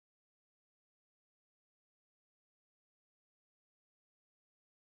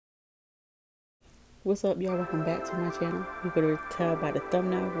What's up, y'all? Welcome back to my channel. You could tell by the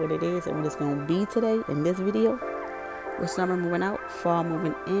thumbnail what it is and what it's going to be today in this video. With summer moving out, fall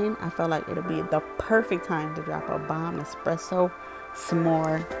moving in, I felt like it'll be the perfect time to drop a bomb Nespresso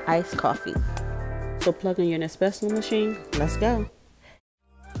S'more Iced Coffee. So plug in your Nespresso machine. Let's go.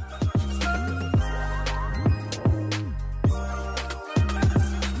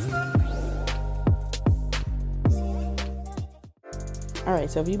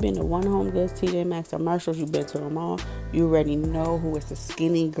 Alright, so if you've been to One Home Goods, TJ Maxx, or Marshalls, you've been to them all. You already know who is the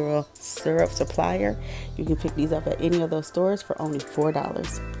Skinny Girl syrup supplier. You can pick these up at any of those stores for only $4.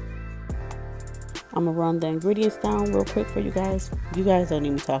 I'm going to run the ingredients down real quick for you guys. You guys don't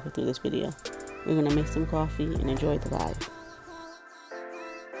need me talking through this video. We're going to make some coffee and enjoy the vibe.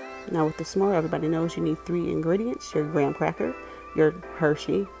 Now with the s'more, everybody knows you need 3 ingredients. Your graham cracker, your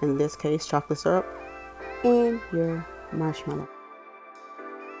Hershey, in this case chocolate syrup, and your marshmallow.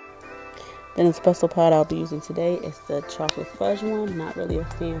 The Nespresso pod I'll be using today is the chocolate fudge one. Not really a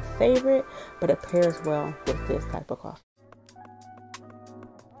fan favorite, but it pairs well with this type of coffee.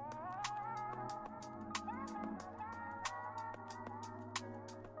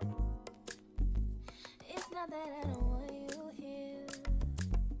 It's not that I don't want you here.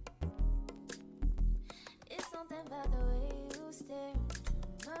 It's something about the way you stare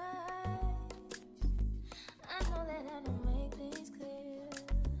into my eyes. I know that I don't make things clear.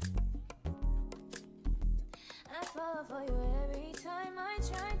 I fall for you every time I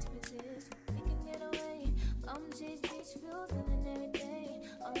try to resist. We can get away. Come chase beach views and then every day.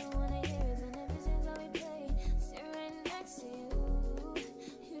 All I wanna hear is an ever since how we play. Sit right next to you.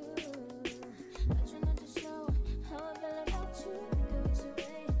 I try not to show how I feel about you. Think I wish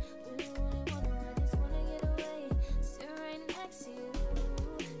away. Really wanna, I just wanna get away. Sit right next to you.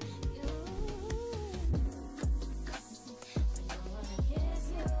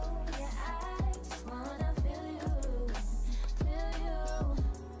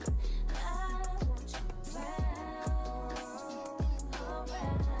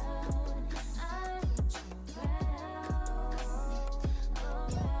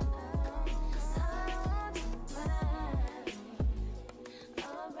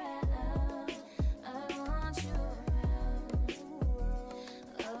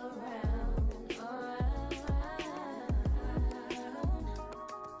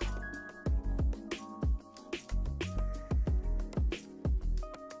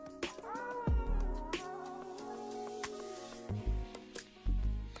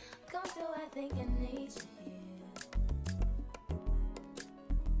 I think I need you here.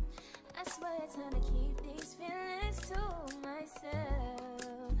 I swear it's hard to keep these feelings to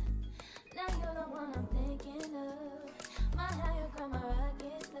myself. Now you're the one I'm thinking of. My higher ground, my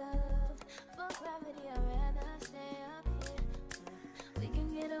rocket love. For gravity, I'd rather stay up here. We can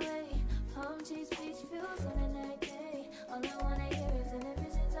get away. Palm trees, beach views on a night day. All I wanna hear is an ever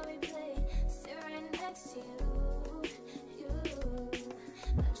since how we play. Sit right next to you.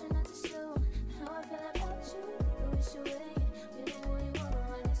 I try not to show how I feel about you. Think I wish away. Really wanna,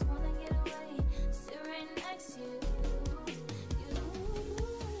 I just wanna get away. Sit right next to you.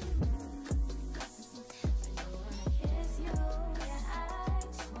 I wanna kiss you. Yeah, I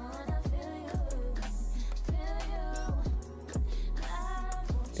just wanna feel you.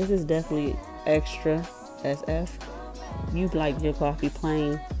 This is definitely extra SF. You like your coffee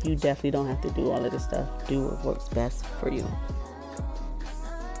plain, you definitely don't have to do all of this stuff. Do what works best for you.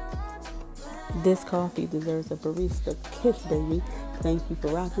 This coffee deserves a barista kiss, baby. Thank you for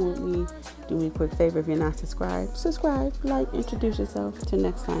rocking with me. Do me a quick favor if you're not subscribed. Subscribe, like, introduce yourself. Till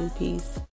next time, peace.